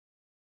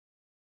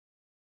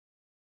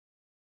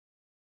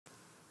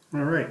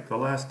All right, the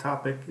last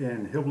topic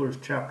in Hibbeler's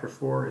chapter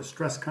 4 is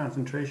stress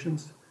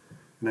concentrations.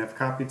 And I've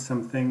copied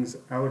some things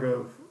out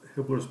of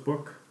Hibbeler's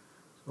book.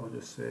 So I'll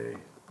just say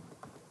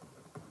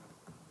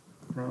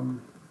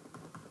from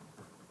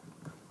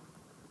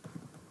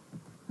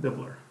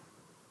Hibbeler.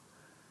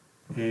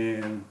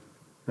 And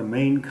the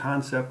main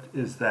concept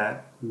is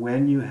that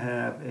when you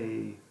have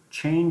a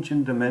change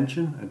in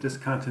dimension, a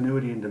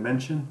discontinuity in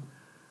dimension,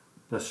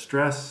 the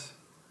stress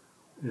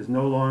is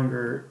no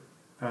longer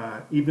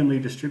evenly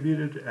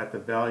distributed at the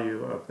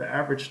value of the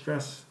average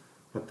stress,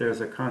 but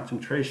there's a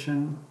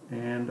concentration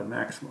and a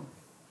maximum.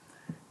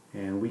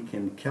 And we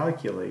can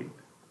calculate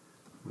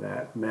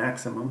that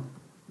maximum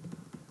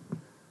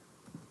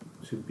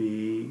to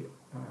be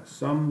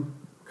some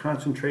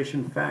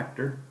concentration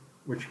factor,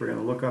 which we're going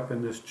to look up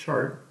in this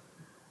chart,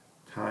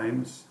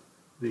 times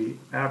the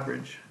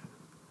average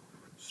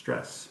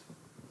stress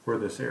for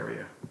this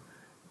area.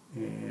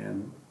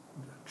 And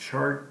the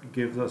chart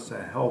gives us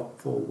a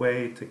helpful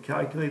way to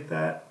calculate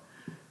that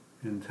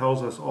and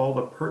tells us all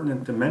the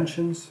pertinent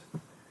dimensions,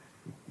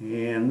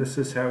 and this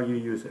is how you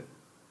use it.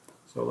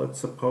 So let's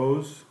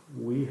suppose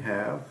we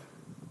have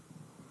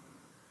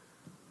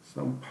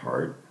some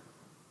part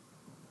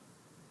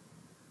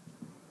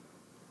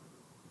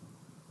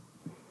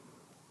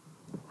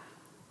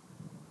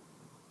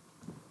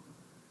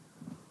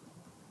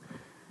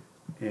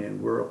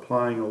and we're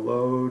applying a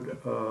load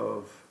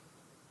of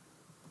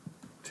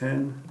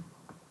 10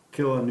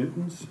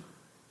 kilonewtons,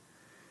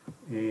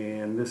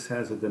 and this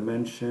has a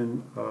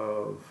dimension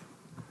of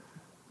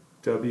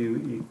W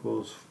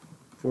equals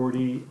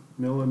 40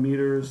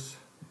 millimeters,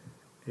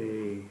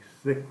 a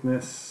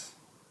thickness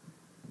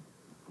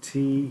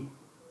T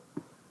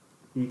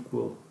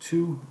equal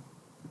 2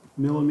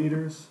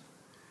 millimeters,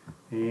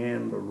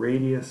 and the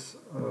radius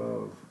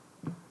of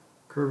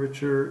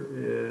curvature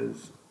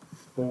is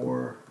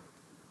 4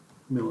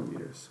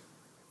 millimeters.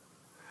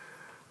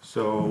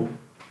 So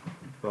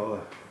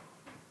the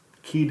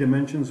key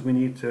dimensions we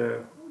need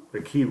to,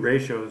 the key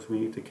ratios we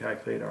need to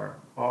calculate are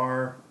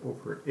R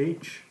over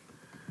H,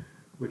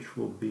 which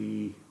will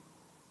be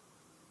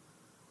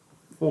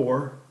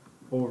 4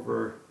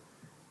 over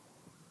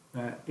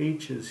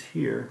H is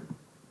here,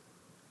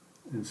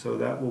 and so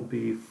that will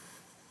be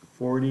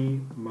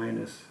 40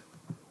 minus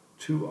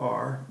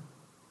 2R,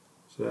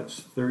 so that's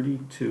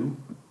 32,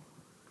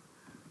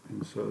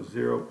 and so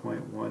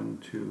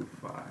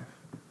 0.125.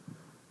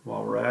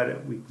 While we're at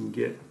it, we can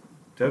get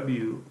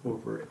W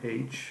over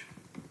H,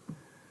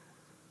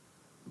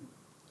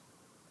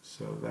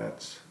 so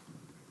that's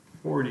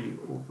 40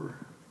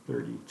 over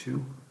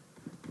 32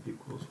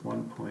 equals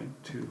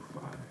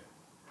 1.25.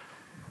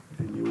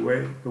 And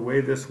the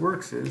way this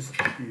works is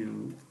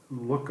you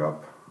look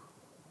up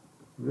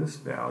this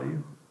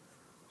value.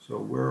 So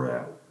we're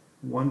at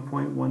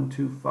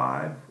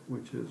 1.125,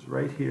 which is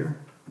right here.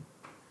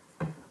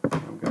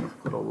 I'm going to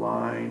put a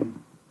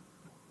line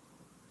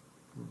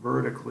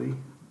vertically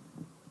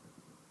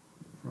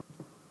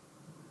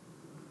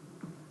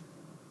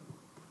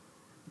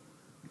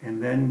and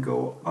then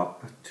go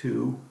up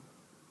to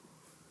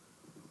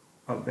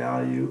a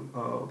value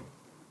of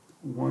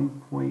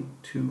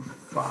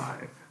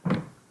 1.25.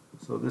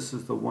 So this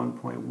is the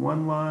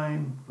 1.1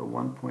 line, the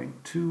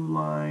 1.2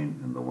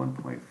 line, and the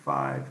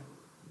 1.5.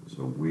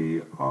 So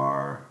we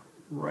are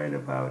right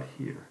about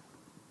here.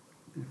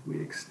 If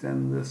we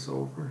extend this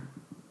over,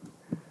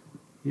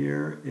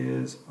 here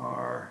is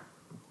our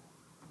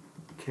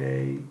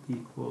K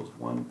equals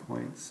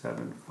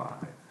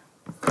 1.75.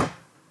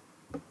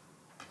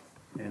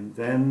 And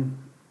then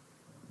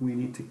we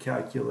need to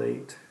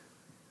calculate,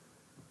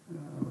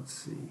 let's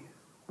see,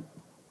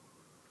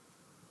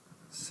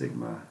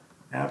 sigma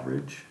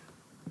average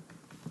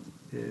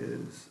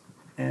is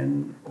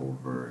N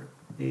over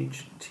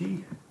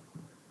HT,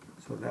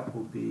 so that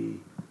will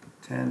be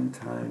 10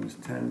 times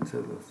 10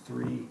 to the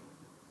 3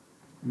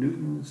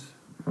 newtons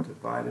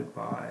divided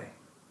by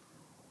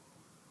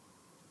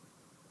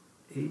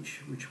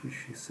H, which we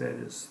said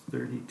is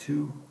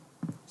 32,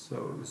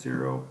 so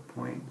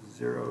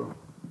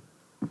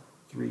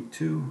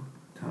 0.032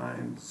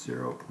 times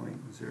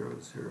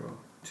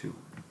 0.002,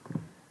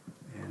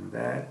 and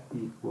that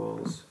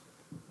equals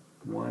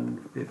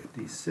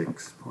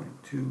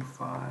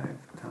 156.25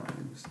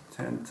 times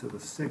 10 to the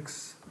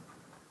 6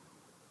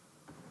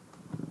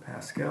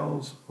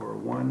 pascals, or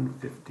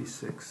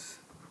 156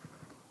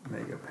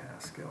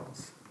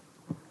 megapascals.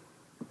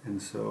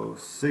 And so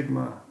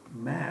sigma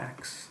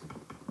max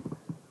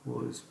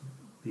will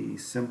be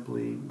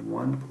simply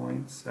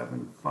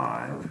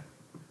 1.75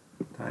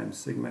 times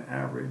sigma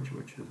average,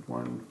 which is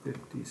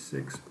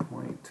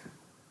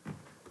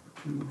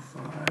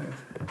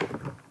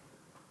 156.25.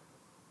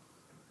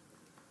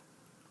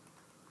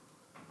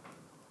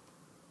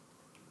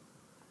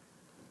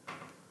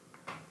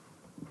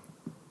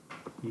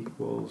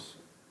 equals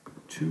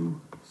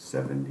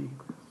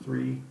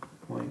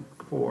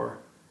 273.4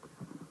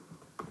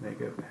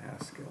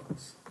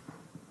 megapascals.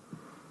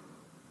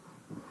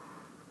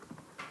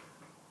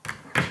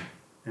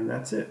 And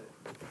that's it.